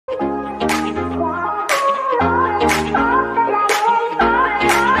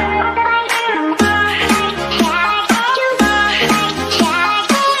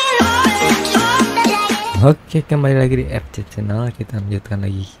Oke, kembali lagi di FC Channel. Kita lanjutkan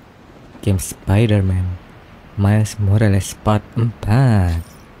lagi game Spider-Man Miles Morales Part 4.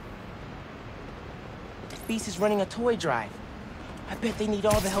 Beast is running a toy drive. I bet they need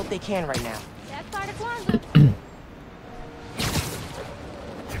all the help they can right now. That's part of Kwanzaa.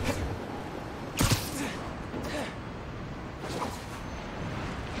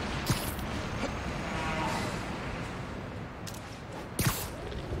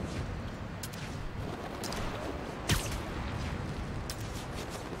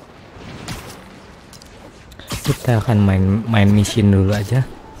 Kita akan main mission dulu aja.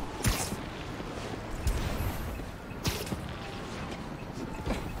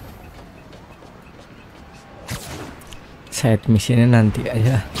 Side missionnya nanti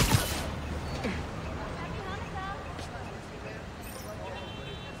aja.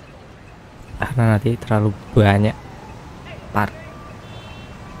 Karena nanti terlalu banyak part.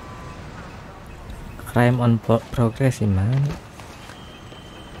 Crime on progress gimana?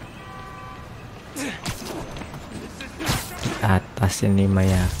 Atas ini mah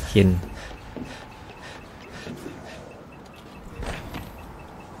yakin.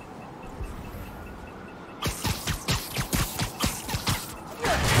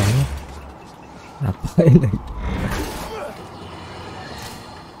 Apa ini?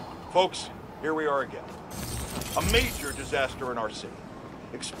 Folks, here we are again. A major disaster in our city.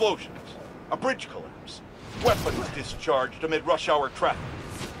 Explosions, a bridge collapse, weapons discharged amid rush hour traffic.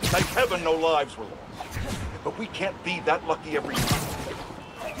 Thank heaven no lives were lost. But we can't be that lucky every time.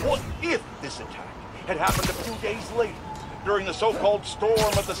 What if this attack had happened a few days later, during the so-called storm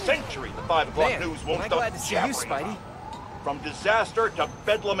of the century the 5 o'clock news won't stop jabbering about? From disaster to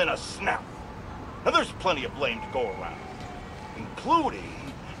bedlam in a snap. Now there's plenty of blame to go around,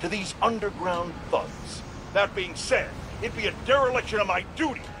 including to these underground thugs. That being said, it'd be a dereliction of my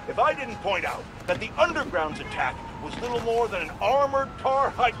duty if I didn't point out that the Underground's attack was little more than an armored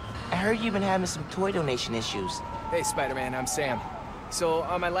car hike. I heard you've been having some toy donation issues. Hey, Spider-Man, I'm Sam. So,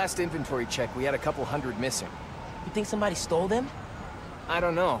 on my last inventory check, we had a couple hundred missing. You think somebody stole them? I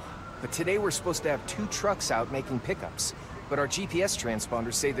don't know, but today we're supposed to have 2 trucks out making pickups, but our GPS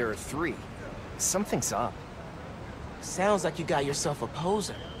transponders say there are 3. Something's up. Sounds like you got yourself a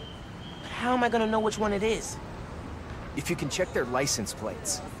poser. But how am I gonna know which one it is? If you can check their license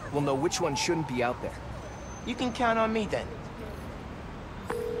plates, we'll know which one shouldn't be out there. You can count on me then.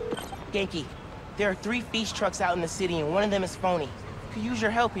 Genki, there are 3 feast trucks out in the city and one of them is phony. Could use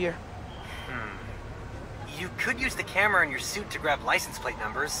your help here. You could use the camera in your suit to grab license plate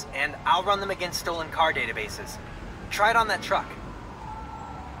numbers, and I'll run them against stolen car databases. Try it on that truck.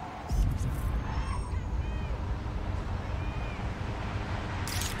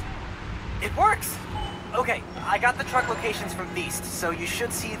 It works! Okay, I got the truck locations from Feast, so you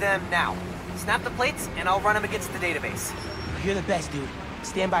should see them now. Snap the plates, and I'll run them against the database. You're the best, dude.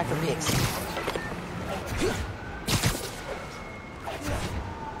 Stand by for pics.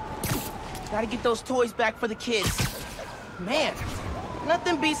 Gotta get those toys back for the kids. Man,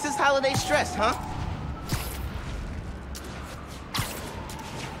 nothing beats this holiday stress, huh?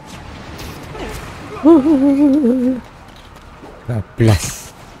 Bablas.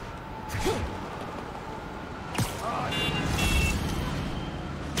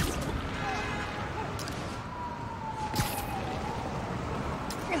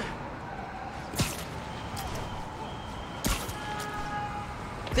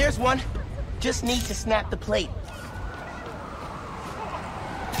 There's one. Just need to snap the plate.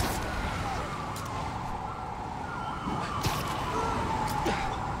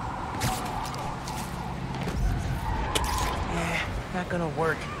 Yeah, not gonna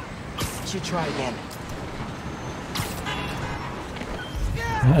work. Should try again.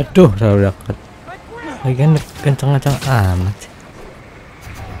 Aduh, terlalu dekat. Lagian kencang-kencang amat.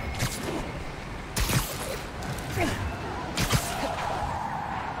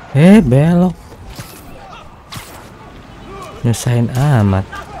 Belok. Nyusahin amat.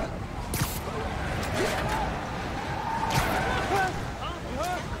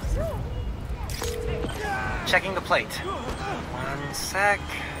 Checking the plate. One sec.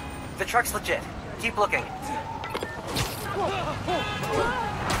 The truck's legit. Keep looking.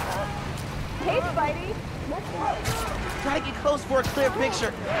 Hey, Spidey. Gotta get close for a clear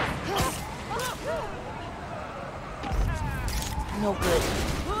picture. No good.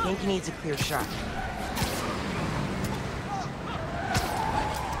 Genki needs a clear shot.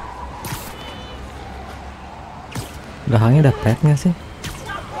 Belakangnya ada pet nggak sih?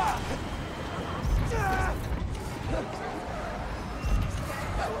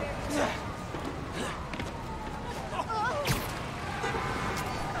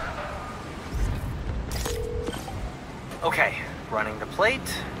 Find a plate.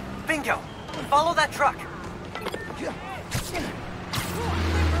 Bingo! Follow that truck.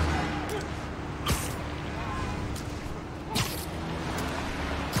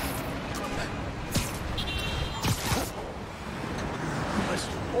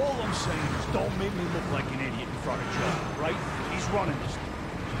 Listen, all I'm saying is don't make me look like an idiot in front of Joe, right? He's running this.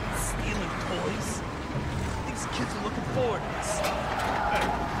 Stealing toys? These kids are looking forward to this. Hey,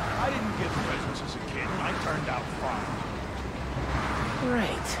 I didn't get presents as a kid, and I turned out fine.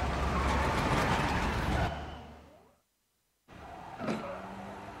 Right.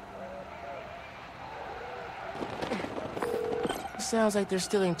 Sounds like they're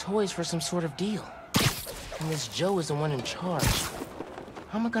stealing toys for some sort of deal. And this Joe is the one in charge.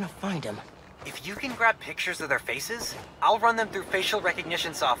 How am I gonna find him? If you can grab pictures of their faces, I'll run them through facial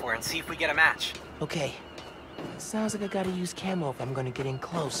recognition software and see if we get a match. Okay. Sounds like I gotta use camo if I'm gonna get in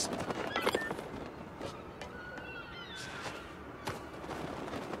close.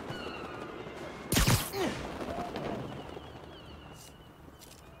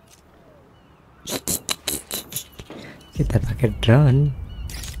 Kita pakai drone.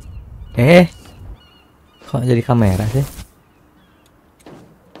 Kok jadi kamera sih?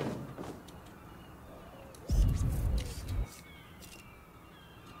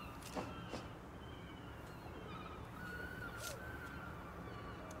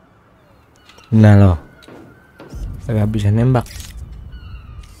 Nah loh, nggak bisa nembak.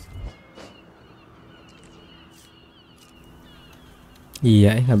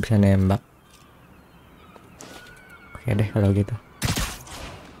 Iya, nggak bisa nembak. Oke deh kalau gitu.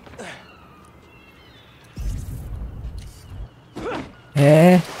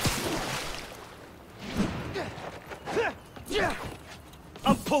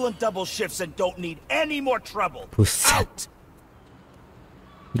 I'm pulling double shifts and don't need any more trouble. Buset.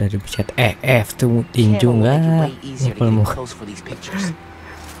 Udah dipencet EF tuh tinju Camo will make it nggak? way easier to Kalau get in mau, close for these pictures.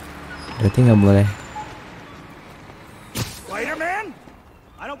 berarti nggak boleh. Spider-Man?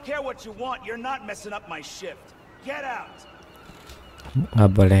 I don't care what you want, you're not messing up my shift. Get out! Nggak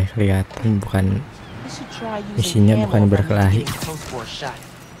boleh kelihatan, bukan We should try using misinya camo bukan if I need to berkelahi. get in close for a shot.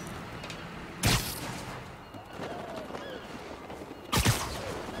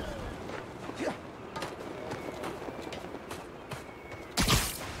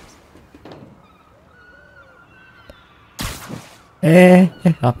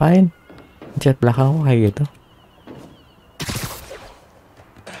 Ngapain? Jet belakang kok kayak gitu?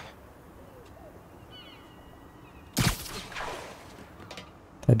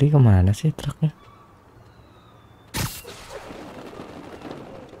 Tadi kemana sih truknya?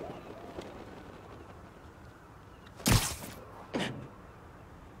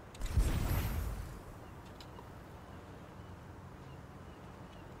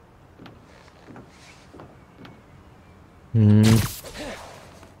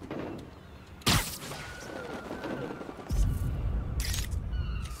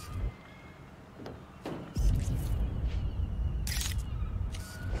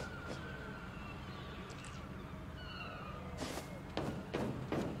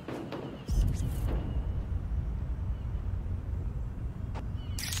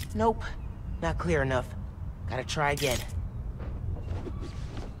 Nope, not clear enough. Gotta try again.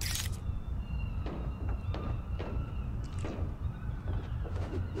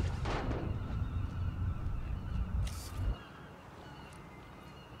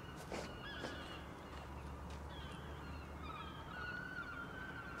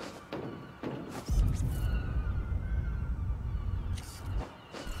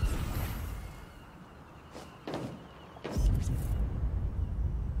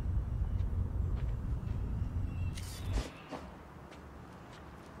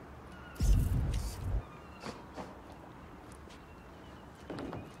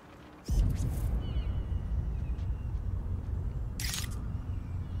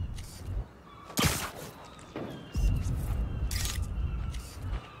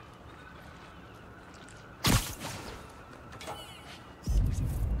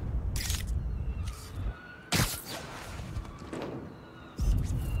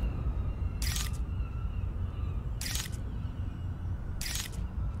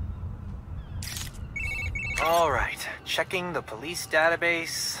 All right, checking the police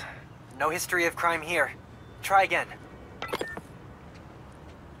database. No history of crime here. Try again.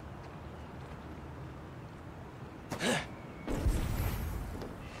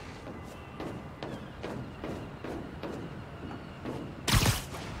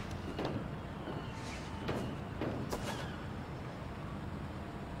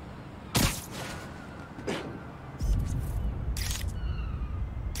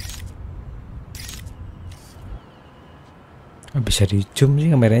 Bisa di zoom sih,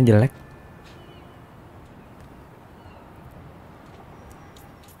 kameranya jelek.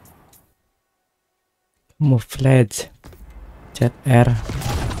 Camouflage ZR.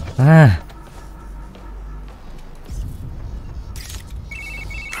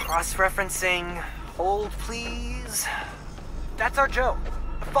 Cross-referencing. Hold, please. That's our Joe.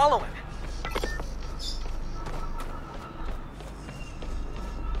 Follow him.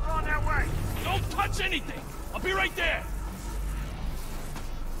 We're on that way. Don't touch anything. I'll be right there.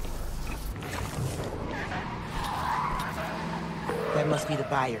 That must be the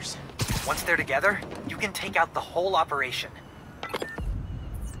buyers. Once they're together, you can take out the whole operation.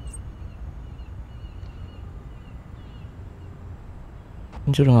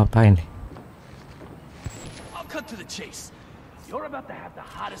 Suruh ngapain nih? I'll cut to the chase. You're about to have the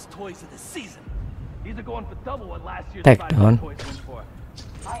hottest toys of the season. These are going for double what last year's Take Spider-Man down. toys went for.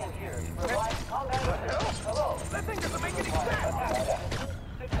 I am here to provide combat assistance. Hello. That thing doesn't make any sense.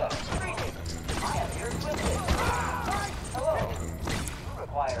 Greetings. I am here with it. Hello. You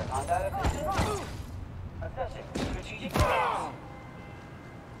require combat assistance? Assessing strategic plans.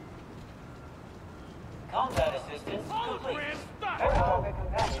 Combat assistance complete. Air target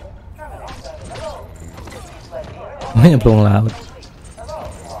companion terminated. Hello. Please let me know. Nyemplung laut. Hello.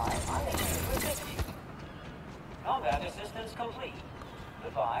 I am here with it. Combat assistance complete.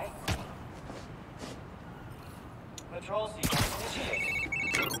 Goodbye. Patrol sequence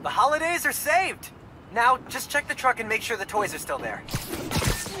initiated. The holidays are saved! Now, just check the truck and make sure the toys are still there.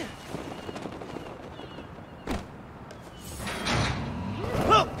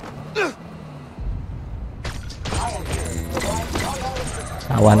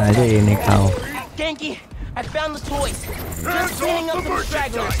 Awan aja ini kau. Genki, I found the toys. Just cleaning up the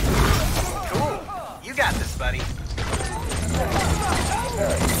stragglers. Cool. You got this, buddy.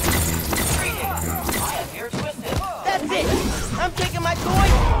 That's it. I'm taking my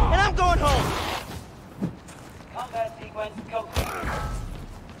toys and I'm going home. Combat sequence complete.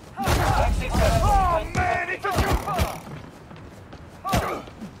 Oh man, it's a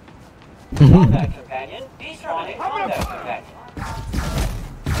combat companion, destroying combat companion.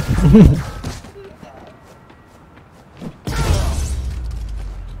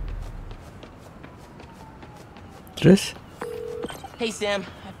 Terus? Hey Sam,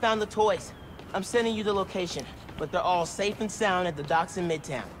 I found the toys. I'm sending you the location, but they're all safe and sound at the docks in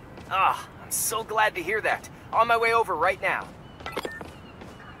Midtown. Ah, I'm so glad to hear that. On my way over right now.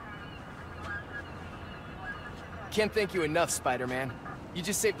 Can't thank you enough, Spider-Man. You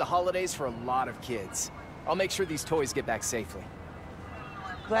just saved the holidays for a lot of kids. I'll make sure these toys get back safely.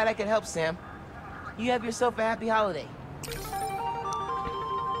 Glad I could help, Sam. You have yourself a happy holiday.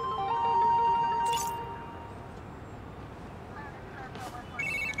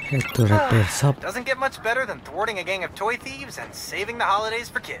 Head to repair shop. Doesn't get much better than thwarting a gang of toy thieves and saving the holidays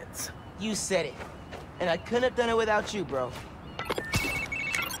for kids. You said it. And I couldn't have done it without you, bro.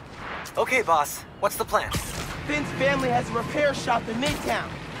 Okay, boss. What's the plan? Finn's family has a repair shop in Midtown.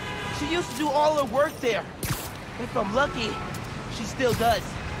 She used to do all her work there. If I'm lucky, she still does.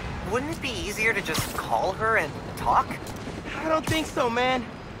 Wouldn't it be easier to just call her and talk? I don't think so, man.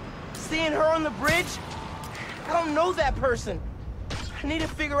 Seeing her on the bridge, I don't know that person. I need to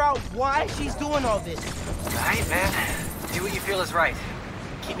figure out why she's doing all this. Alright, man. Do what you feel is right.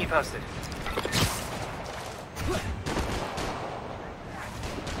 Keep me posted.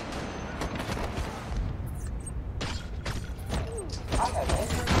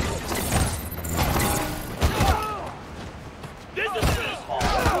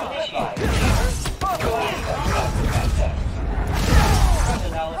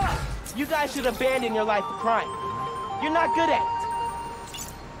 You guys should abandon your life of crime. You're not good at it.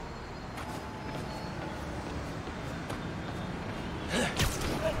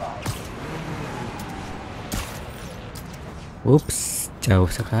 Ups, jauh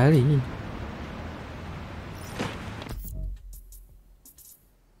sekali.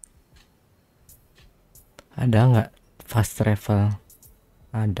 Ada nggak fast travel?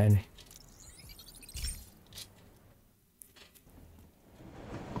 Ada nih.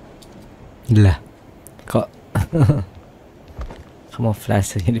 Lah, kok kamu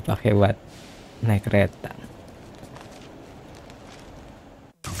flashnya dipakai buat naik kereta?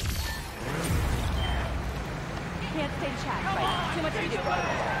 Can't stay chat. Too much to do.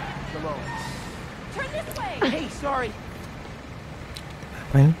 Turn this way. Hey, sorry.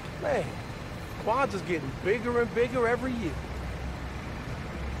 Apa ini? Man, quads is getting bigger and bigger every year.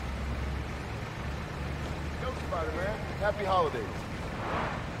 Yo, Spider-Man. Happy holidays.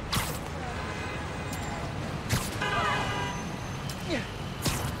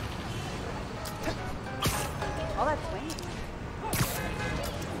 All that swinging.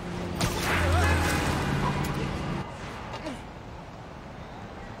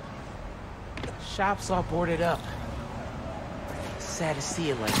 Shop's all boarded up. Sad to see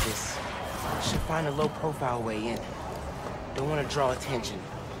it like this. Should find a low-profile way in. Don't want to draw attention.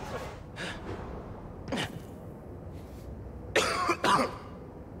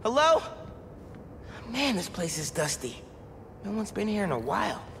 Hello? Man, this place is dusty. No one's been here in a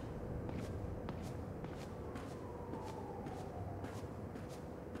while.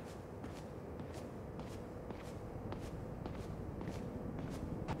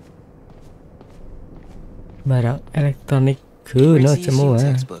 Barang elektronikku no Rick's semua.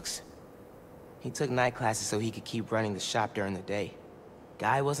 textbooks. He took night classes so he could keep running the shop during the day.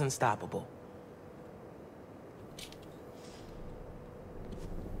 Guy was unstoppable.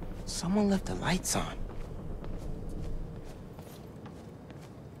 Someone left the lights on.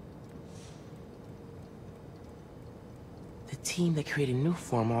 The team that created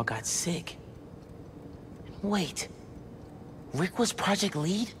Newform all got sick. Wait, Rick was project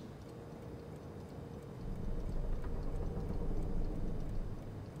lead?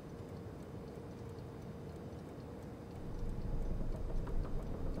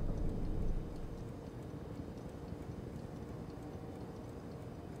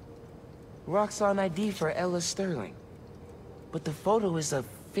 Roxxon ID for Ella Sterling. But the photo is of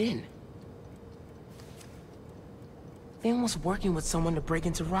Finn. Finn was working with someone to break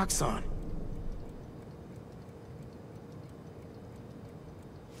into Roxxon.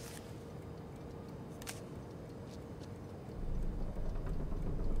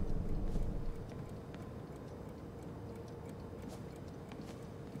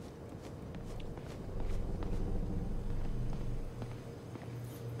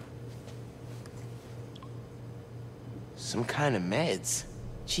 Some kind of meds.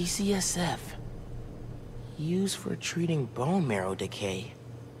 GCSF. Used for treating bone marrow decay.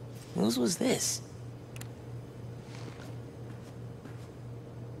 Whose was this?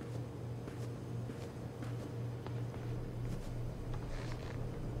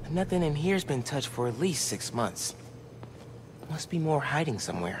 Nothing in here's been touched for at least 6 months. Must be more hiding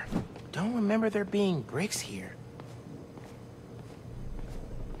somewhere. Don't remember there being bricks here.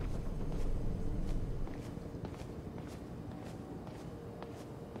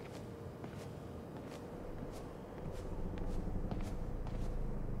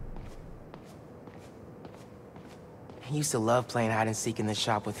 I used to love playing hide and seek in the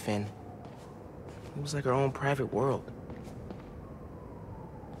shop with Finn. It was like our own private world.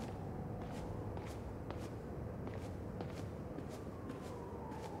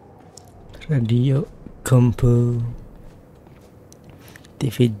 Radio combo,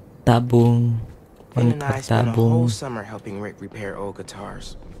 TV tabung, Finn and I monitor spent a whole tabung. summer helping Rick repair old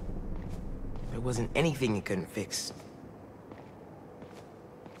guitars. There wasn't anything he couldn't fix.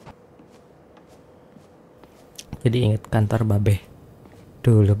 Jadi ingat kantor Babe.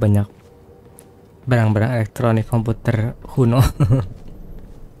 Dulu banyak barang-barang elektronik komputer kuno.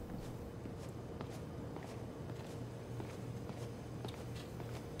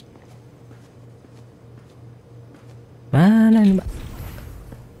 Mana ini, Mbak?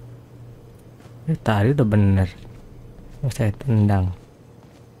 Tadi udah bener. Saya tendang.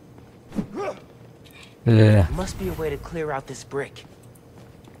 Must be a way to clear out this brick.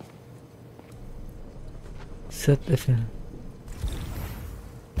 Set aja.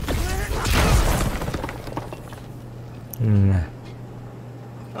 Nah.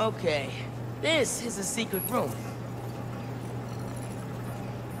 Okay, this is a secret room.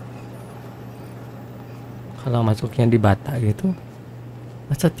 Kalau masuknya di bata gitu,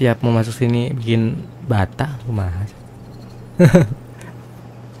 masa tiap mau masuk sini bikin bata, kumaha?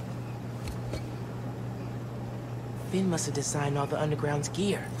 Finn must have designed all the underground's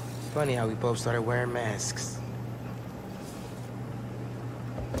gear. Funny how we both started wearing masks.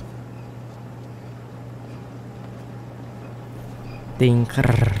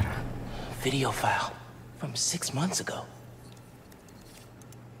 Tinker. Video file from 6 months ago.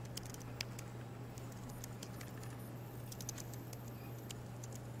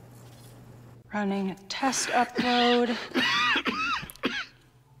 Running a test upload.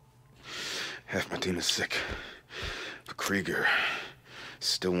 Half my team is sick. But Krieger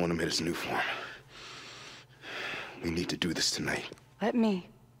still want him in his new form. We need to do this tonight. Let me.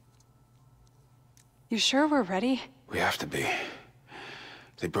 You sure we're ready? We have to be.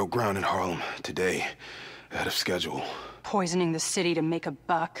 They broke ground in Harlem today, ahead of schedule. Poisoning the city to make a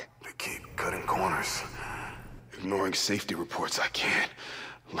buck. They keep cutting corners, ignoring safety reports. I can't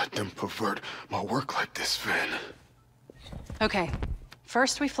let them pervert my work like this, Finn. Okay,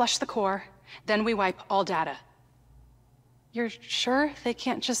 first we flush the core, then we wipe all data. You're sure they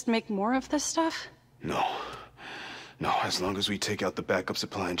can't just make more of this stuff? No. No, as long as we take out the backup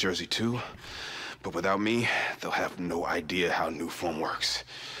supply in Jersey too, But without me, they'll have no idea how new form works.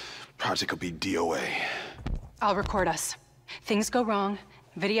 Project could be DOA. I'll record us. Things go wrong,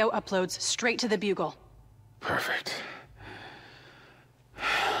 video uploads straight to the Bugle. Perfect.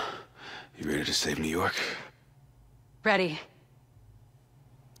 You ready to save New York? Ready.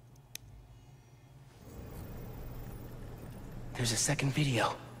 There's a second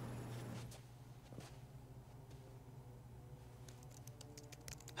video.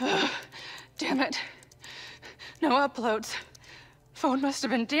 Damn it. No uploads. Phone must have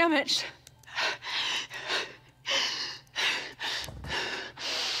been damaged.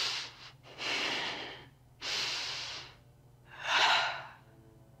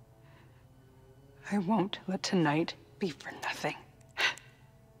 I won't let tonight be for nothing.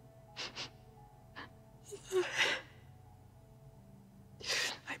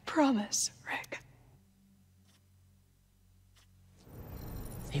 I promise, Rick.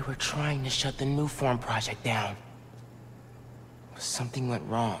 They were trying to shut the New Form project down. But something went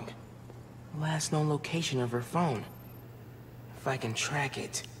wrong. Last known location of her phone. If I can track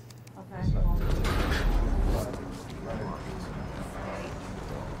it.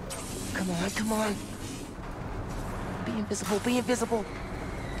 Come on, come on. Be invisible, be invisible.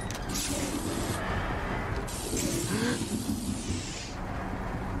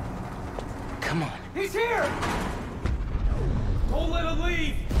 Come on. He's here! Don't let him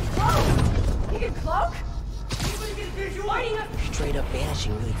leave! Whoa! You can cloak? Anybody get a visual? Lighting up! Straight up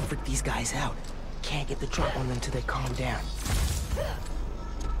vanishing really freaked these guys out. Can't get the drop on them till they calm down.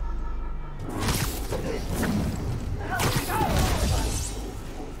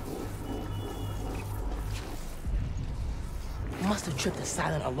 Must have tripped a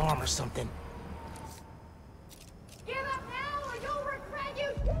silent alarm or something. Give up now or you'll regret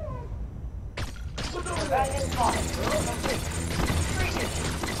you did! Rebellion spotted. Complete. Treated.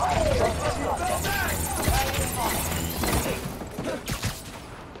 Rebellion spotted.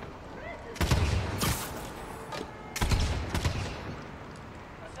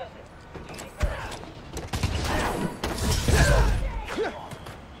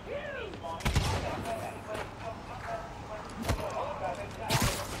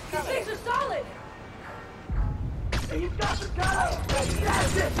 These things are solid! He's got the gun!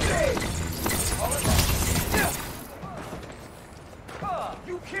 That's it, big!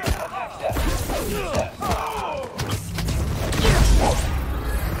 You can't!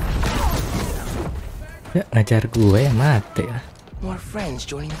 Ya, ngajar gue ya mati ya. More friends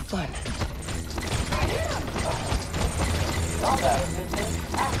joining the fun.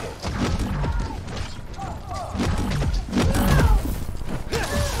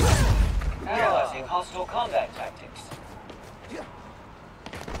 Analyzing hostile combat tactics.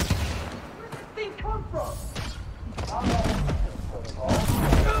 Where did this thing come from?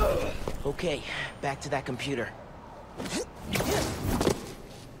 Okay, back to that computer.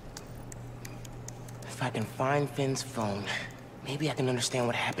 If I can find Finn's phone, maybe I can understand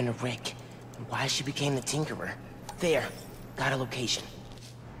what happened to Rick and why she became the Tinkerer. There, got a location.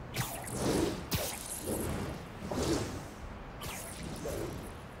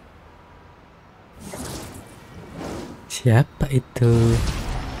 Siapa itu?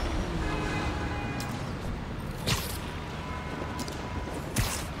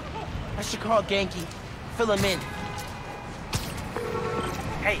 I should call Genki. Fill him in.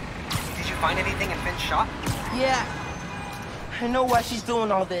 Hey, did you find anything in Finn's shop? Yeah. I know why she's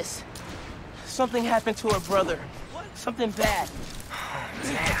doing all this. Something happened to her brother. Something bad.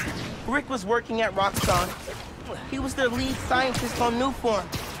 Man. Rick was working at Roxxon. He was their lead scientist on Newform.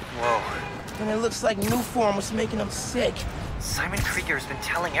 Whoa. And it looks like Newform was making him sick. Simon Krieger's been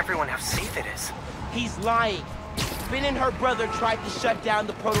telling everyone how safe it is. He's lying. Finn and her brother tried to shut down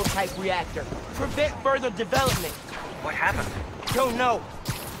the prototype reactor. Prevent further development. What happened? Don't know.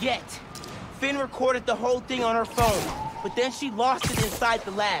 Yet. Finn recorded the whole thing on her phone, but then she lost it inside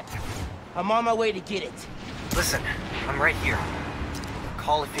the lab. I'm on my way to get it. Listen, I'm right here.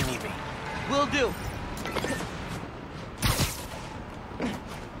 Call if you need me. Will do.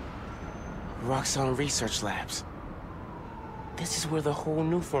 Roxxon Research Labs. This is where the whole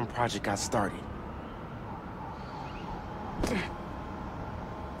Newform project got started.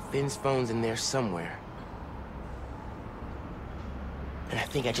 Finn's phone's in there somewhere. And I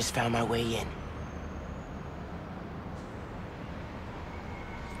think I just found my way in.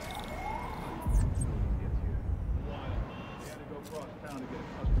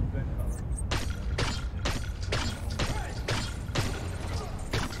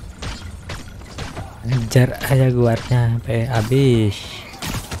 Hajar aja guardnya sampai habis.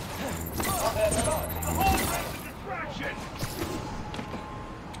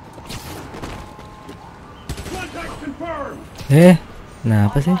 Nah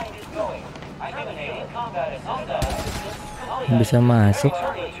apa sih? Bisa masuk.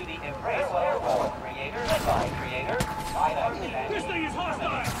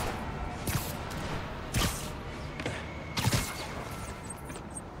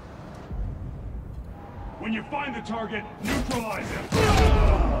 When you find the target, neutralize him.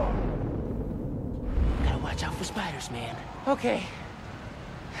 Gotta watch out for spiders, man. Okay.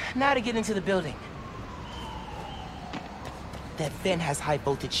 Now to get into the building. That vent has high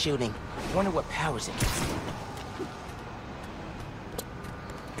voltage shielding. Wonder what powers it.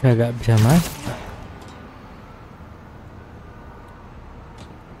 Kagak bisa masuk.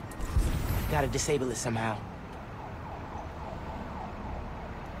 Gotta disable it somehow.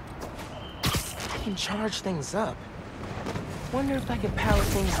 I can charge things up. Wonder if I can power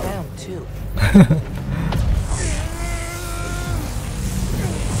things down too.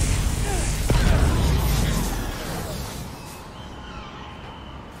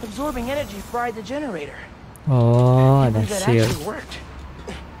 Absorbing energy fried the generator. Oh, ada That shield. actually worked.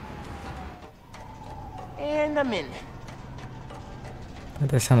 And I'm in.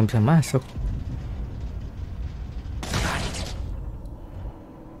 Ada sana bisa masuk.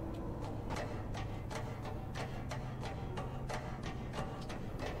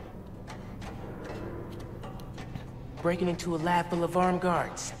 Breaking into a lab full of armed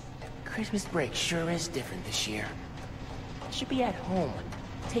guards. Christmas break sure is different this year. Should be at home,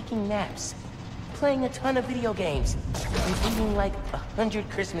 taking naps, playing a ton of video games, and eating like 100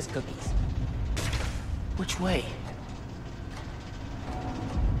 Christmas cookies. Which way?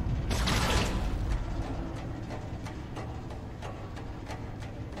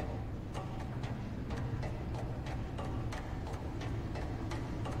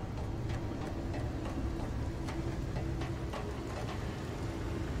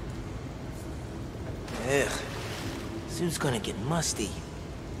 Ugh. Suit's gonna get musty.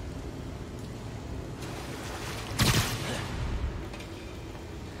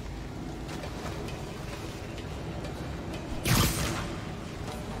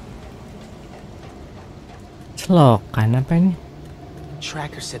 Celokan apa ini?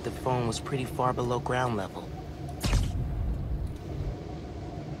 Tracker said the phone was pretty far below ground level.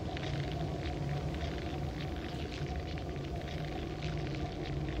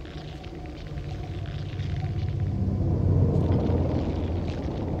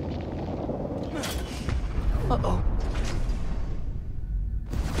 Uh-oh.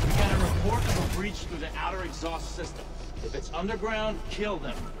 We got a report of a breach through the outer exhaust system. If it's underground, kill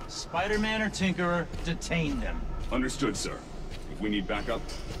them. Spider-Man or Tinkerer, detain them. Understood, sir. If we need backup,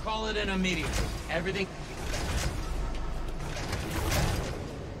 Call it in immediately. Everything...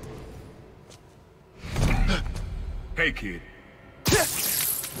 hey, kid.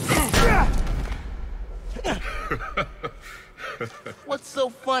 What's so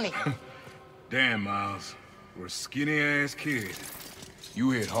funny? Damn, Miles. We're a skinny-ass kid. You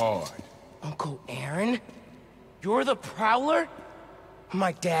hit hard. Uncle Aaron? You're the Prowler?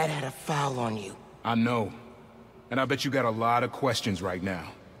 My dad had a foul on you. I know. And I bet you got a lot of questions right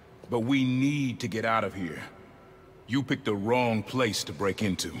now. But we need to get out of here. You picked the wrong place to break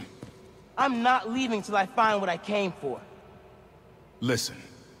into. I'm not leaving till I find what I came for. Listen,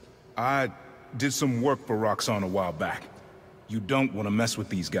 I did some work for Roxxon a while back. You don't want to mess with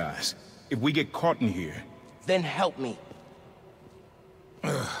these guys. If we get caught in here... Then help me.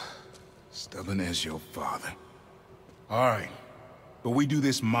 Stubborn as your father. All right, but we do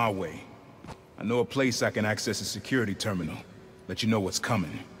this my way. I know a place I can access a security terminal. Let you know what's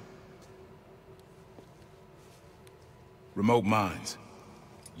coming. Remote mines.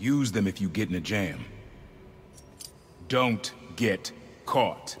 Use them if you get in a jam. Don't get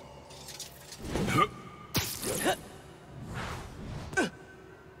caught.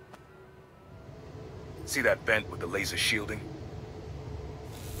 See that vent with the laser shielding?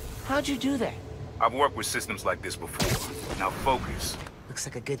 How'd you do that? I've worked with systems like this before. Now focus. Looks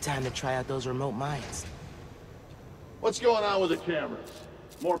like a good time to try out those remote mines. What's going on with the cameras?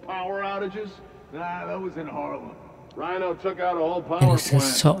 More power outages? Nah, that was in Harlem. Rhino took out a whole power There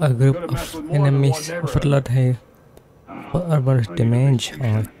is a group of enemies overload here. For urban damage.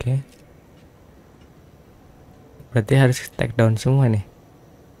 Oke. Berarti harus take down semua nih.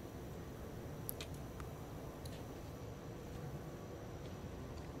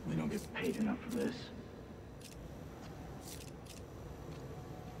 We don't get paid enough for this.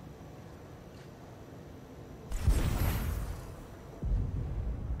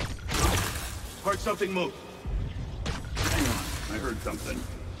 heard something move. Hang on, I heard something.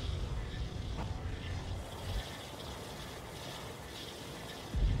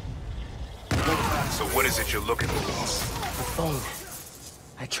 So what is it you're looking for? The phone.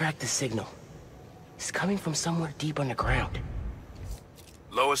 I tracked the signal. It's coming from somewhere deep underground.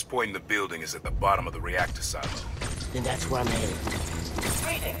 Lowest point in the building is at the bottom of the reactor silo. Then that's where I'm headed.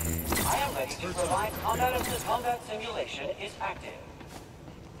 Greetings. I am ready to provide combat as the combat simulation is active.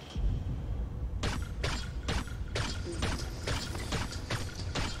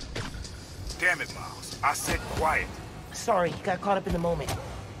 Damn it, Miles. I said quiet. Sorry, got caught up in the moment.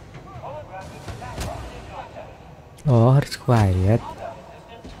 Oh, harus quiet.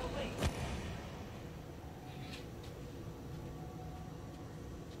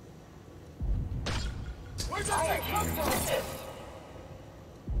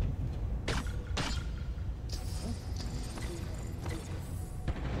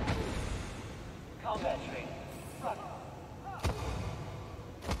 Combat training.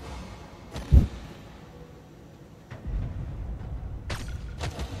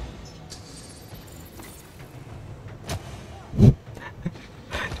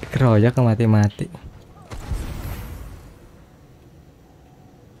 Keroyak ke mati-mati.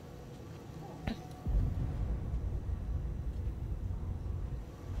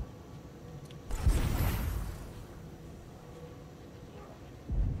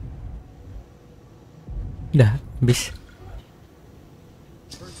 Udah habis.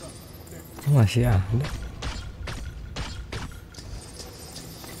 Masih ada.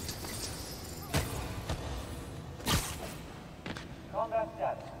 Combat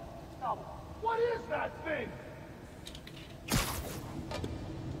status. Nominal. What is that thing?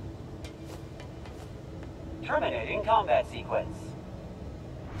 Terminating combat sequence.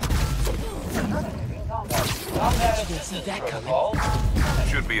 Terminating combat. Combat assistance protocol.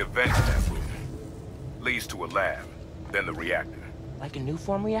 Should be a vent in that room. Leads to a lab, then the reactor. Like a new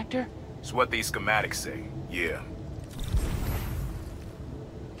form reactor? It's what these schematics say, yeah.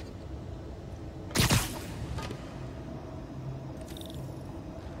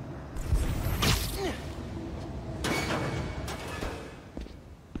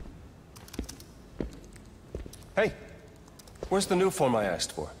 Hey, where's the new form I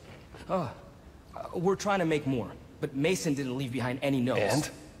asked for? We're trying to make more, but Mason didn't leave behind any notes.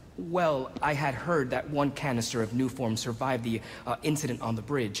 And? Well, I had heard that one canister of new form survived the incident on the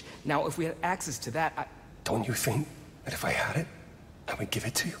bridge. Now, if we had access to that, Don't you think that if I had it, I would give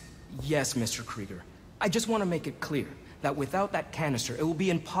it to you? Yes, Mr. Krieger. I just want to make it clear that without that canister, it will be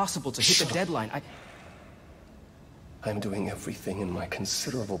impossible to hit the deadline. I'm doing everything in my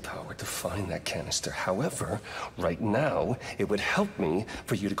considerable power to find that canister. However, right now, it would help me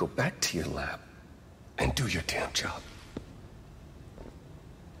for you to go back to your lab and do your damn job.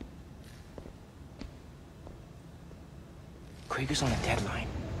 Krieger's on a deadline.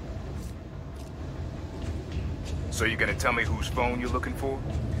 So you're gonna tell me whose phone you're looking for?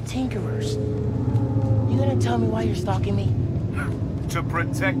 Tinkerers. You gonna tell me why you're stalking me? To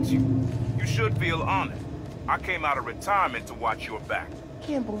protect you. You should feel honored. I came out of retirement to watch your back.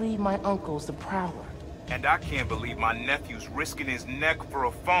 Can't believe my uncle's the prowler. And I can't believe my nephew's risking his neck for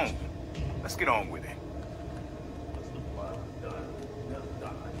a phone. Let's get on with it.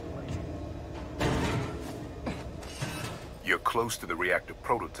 You're close to the reactor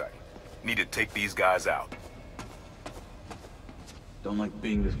prototype. Need to take these guys out. Don't like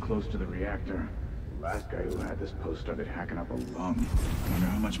being this close to the reactor. The last guy who had this post started hacking up a lung. Wonder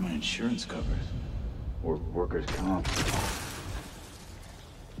how much my insurance covers. Or workers' comp.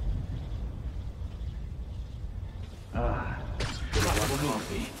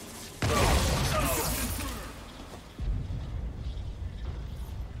 Coffee.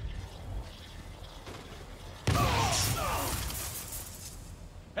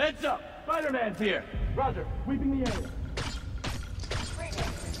 Heads up! Spider-Man's here! Roger, sweeping the area.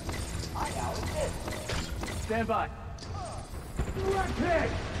 I now exist. Stand by. Direct hit!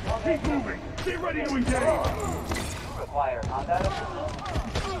 Keep moving! Get ready to engage! Require combat assistance.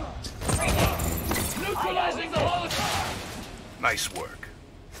 Neutralizing the Holocaust! Nice work.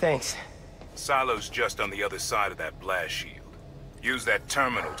 Thanks. Silo's just on the other side of that blast shield. Use that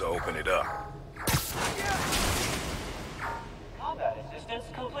terminal to open it up. Combat assistance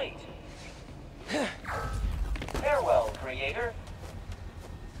complete. Farewell, Creator.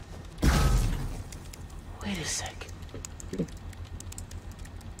 Wait a sec.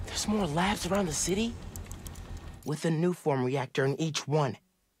 There's more labs around the city? With a new form reactor in each one.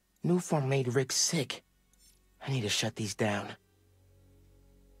 New form made Rick sick. I need to shut these down.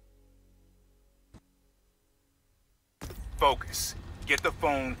 Focus. Get the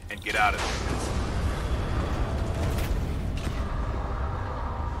phone and get out of there.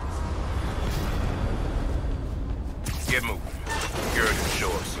 Get moving. Garrett will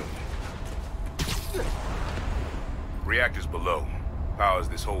show up soon. Reactor's below. Powers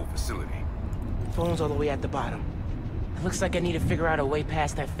this whole facility. Phone's all the way at the bottom. It looks like I need to figure out a way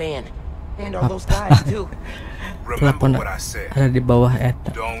past that fan. And all those guys, too. Remember what I said. Ada di bawah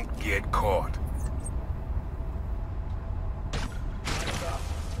eta. Don't get caught.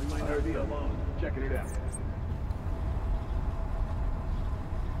 We might already be alone. Checking it out.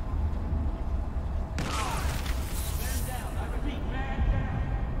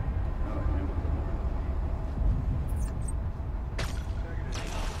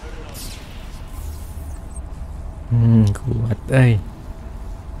 Kuat,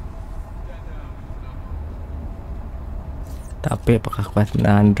 Tapi apakah kuat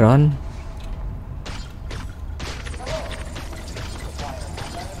menahan drone?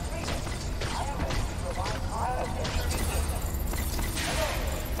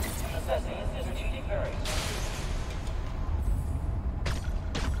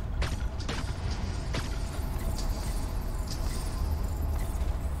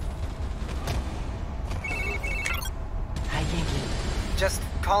 Just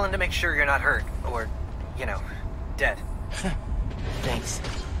calling to make sure you're not hurt, or, you know, dead. Thanks.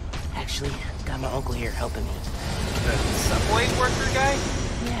 Actually, got my uncle here helping me. The subway worker guy?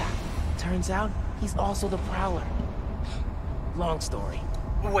 Yeah. Turns out, he's also the Prowler. Long story.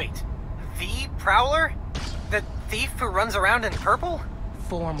 Wait, the Prowler? The thief who runs around in purple?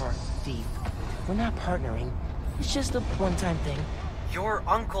 Former thief. We're not partnering. It's just a one-time thing. Your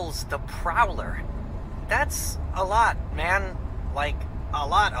uncle's the Prowler. That's a lot, man. Like, a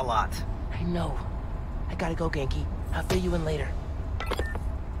lot. I know. I gotta go, Genki. I'll fill you in later.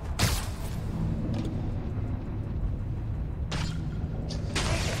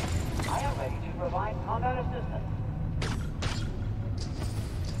 I am ready to provide combat assistance.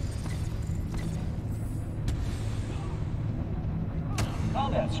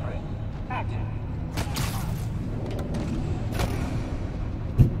 Combat script active.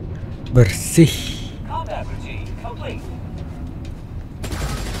 Bersih. Combat routine complete.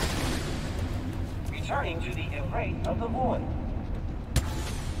 Returning to the Ifrit of the Void.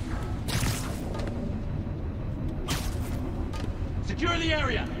 Secure the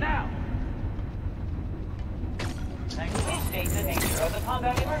area, now! Please state the nature of the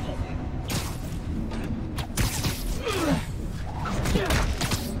combat emergency.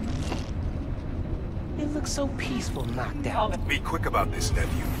 It looks so peaceful knocked out. Be quick about this,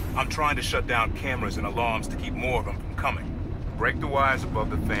 nephew. I'm trying to shut down cameras and alarms to keep more of them from coming. Break the wires above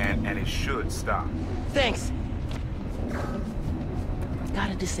the fan and it should stop. Thanks.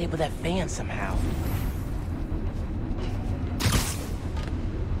 Gotta disable that fan somehow.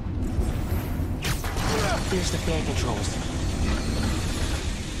 There's the fan controls.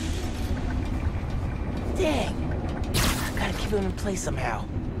 Dang. Gotta keep them in place somehow.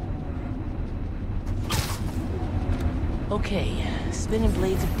 Okay, spinning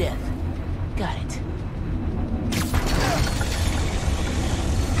blades of death. Got it.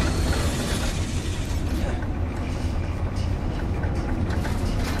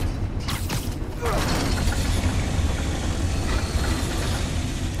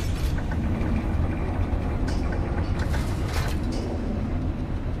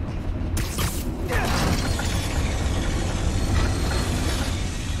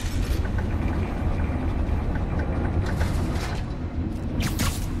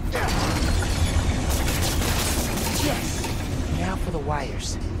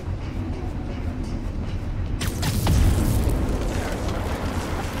 Wires.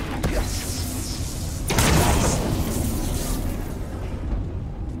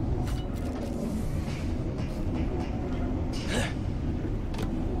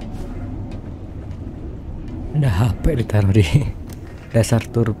 Ada HP ditaruh di dasar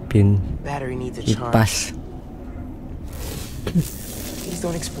turbin Battery needs a kipas. Please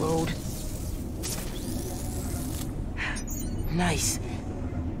don't explode. Nice.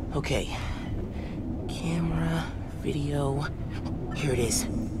 Okay. Camera, video. Here it is.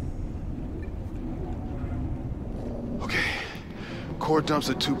 Okay. Core dump's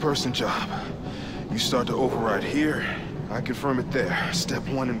a two-person job. You start to override here, I confirm it there. Step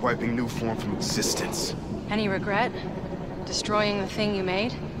 1 in wiping new form from existence. Any regret? Destroying the thing you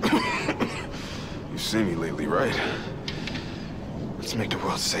made? You've seen me lately, right? Let's make the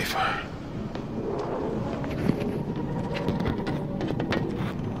world safer.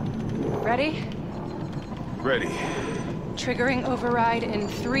 Ready? Ready. Triggering override in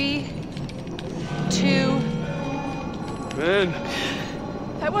 3, 2... Ben!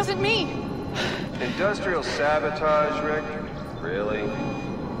 That wasn't me! Industrial sabotage, Rick? Really?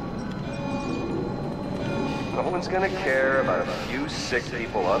 No one's gonna care about a few sick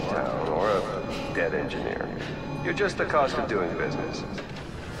people uptown or a dead engineer. You're just the cost of doing business.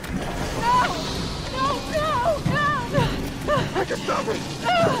 I can stop it!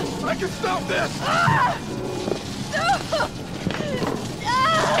 I can stop this!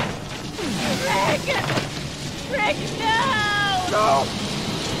 Rick, no! No!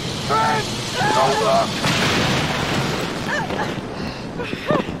 Ben! Don't look!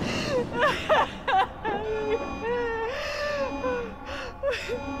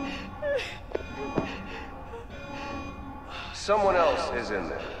 Someone else is in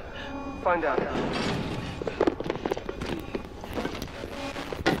there. Find out how.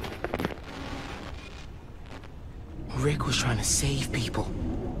 Rick was trying to save people,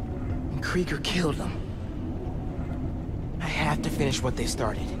 and Krieger killed him. I have to finish what they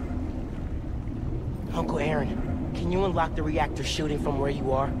started. Uncle Aaron, can you unlock the reactor shooting from where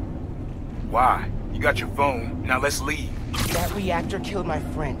you are? Why? You got your phone. Now let's leave. That reactor killed my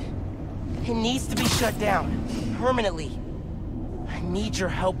friend. It needs to be shut down, permanently. I need your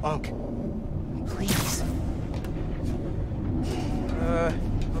help, Unc. Please.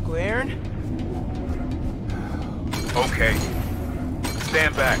 Uncle Aaron? Okay.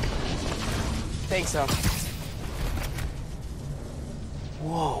 Stand back. Thanks, Unc.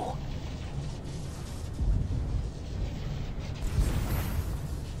 Whoa.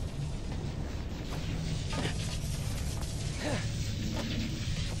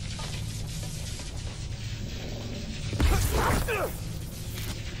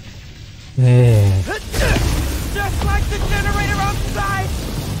 Just like the generator outside!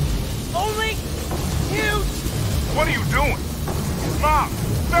 Only huge! What are you doing? Mom,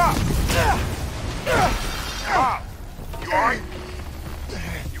 stop! Mom, you alright?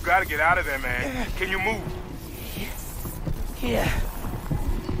 You gotta get out of there, man. Can you move? Yeah.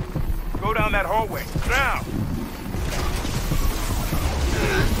 Go down that hallway. Now!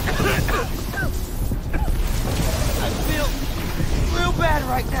 I feel real bad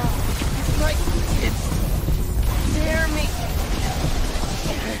right now. It's like it's tearing me.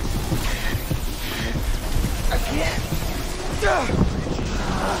 I can't.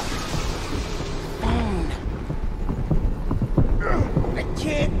 I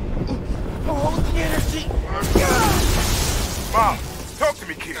can't hold the energy. Mom, talk to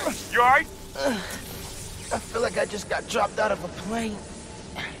me, kid. You alright? I feel like I just got dropped out of a plane.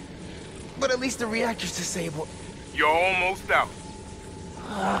 But at least the reactor's disabled. You're almost out.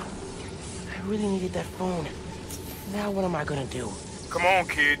 I really needed that phone. Now what am I gonna do? Come on,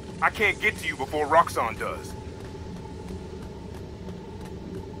 kid. I can't get to you before Roxxon does.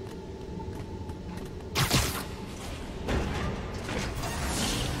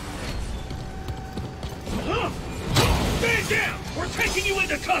 Stand down! We're taking you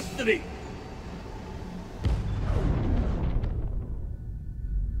into custody!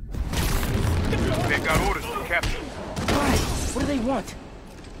 They've got orders from Captain. Why? What do they want?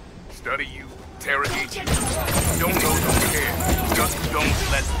 Study you, interrogate you. Don't know, don't care. Just don't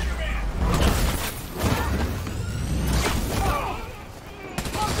let them.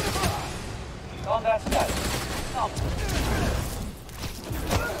 Combat status.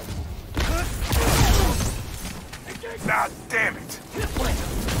 Ah, damn it.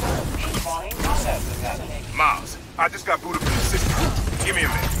 Incoming contact contamination. Miles, I just got booted from the system. Give me a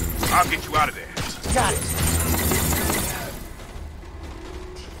minute. I'll get you out of there. Got it.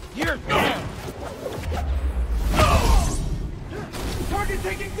 You're down. Target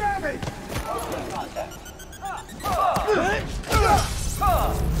taking damage! Contact.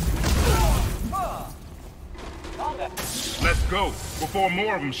 Let's go, before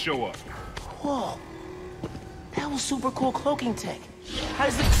more of them show up. Whoa. That was super cool cloaking tech. How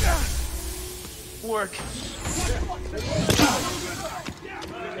does it work?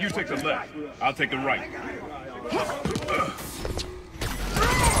 You take the left, I'll take the right.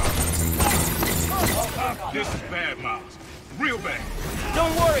 This is bad, Miles. Real bad.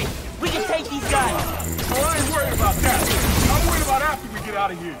 Don't worry. We can take these guys. Oh, I ain't worried about that. I'm worried about after we get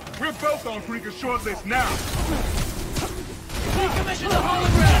out of here. We're both on Krieger's short list now. Decommission the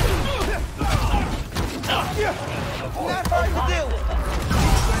hologram! Not hard to do!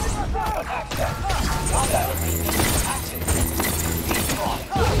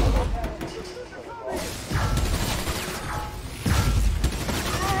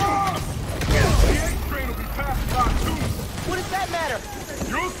 What does that matter?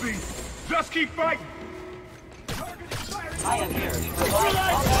 You'll see. Just keep fighting. I am here to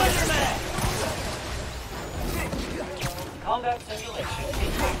provide combat simulation.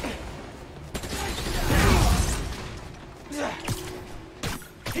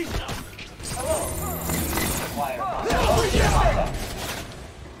 Hello. Require contact.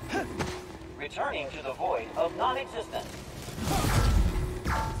 returning to the void of non-existence.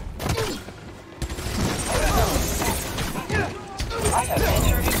 I have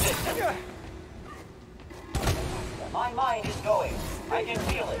entered existence. My mind is going. I can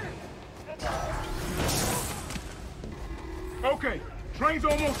feel it. Okay, train's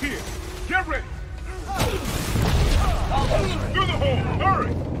almost here. Get ready. Almost. Through the hole,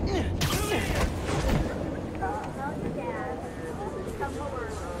 hurry!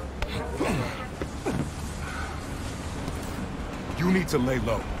 You need to lay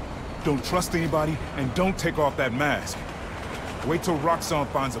low. Don't trust anybody, and don't take off that mask. Wait till Roxxon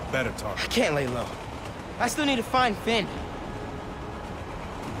finds a better target. I can't lay low. I still need to find Finn.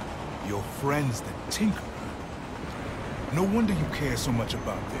 Your friend's the Tinkerer. No wonder you care so much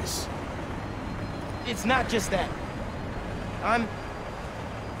about this. It's not just that.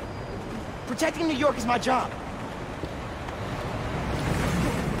 Protecting New York is my job.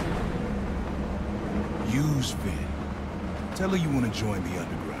 Use Finn. Tell her you want to join the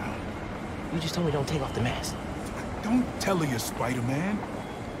underground. You just told me don't take off the mask. Don't tell her you're Spider-Man.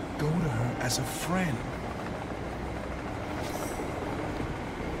 Go to her as a friend.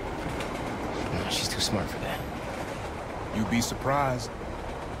 No, she's too smart for that. You'd be surprised.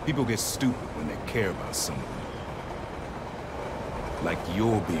 People get stupid when they care about someone. Like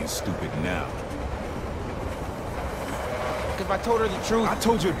you're being stupid now. If I told her the truth... I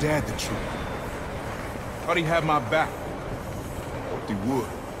told your dad the truth. Thought he'd have my back. Hoped he would.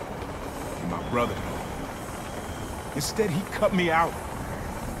 And my brother. Instead, he cut me out.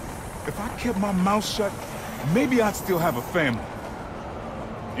 If I kept my mouth shut, maybe I'd still have a family.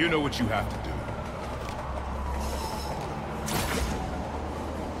 You know what you have to do.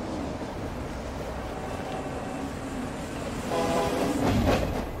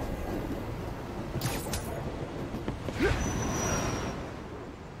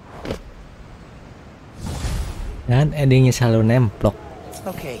 Dan endingnya selalu nemplok.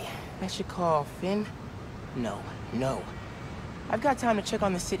 Okay, I should call Finn. No. I've got time to check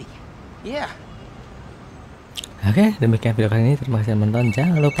on the city. Yeah. Oke, demikian video kali ini. Terima kasih menonton.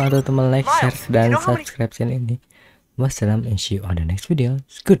 Jangan lupa untuk like, share, dan subscribe channel ini. Wassalam and see you on the next video.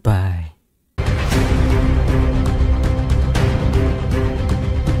 Goodbye.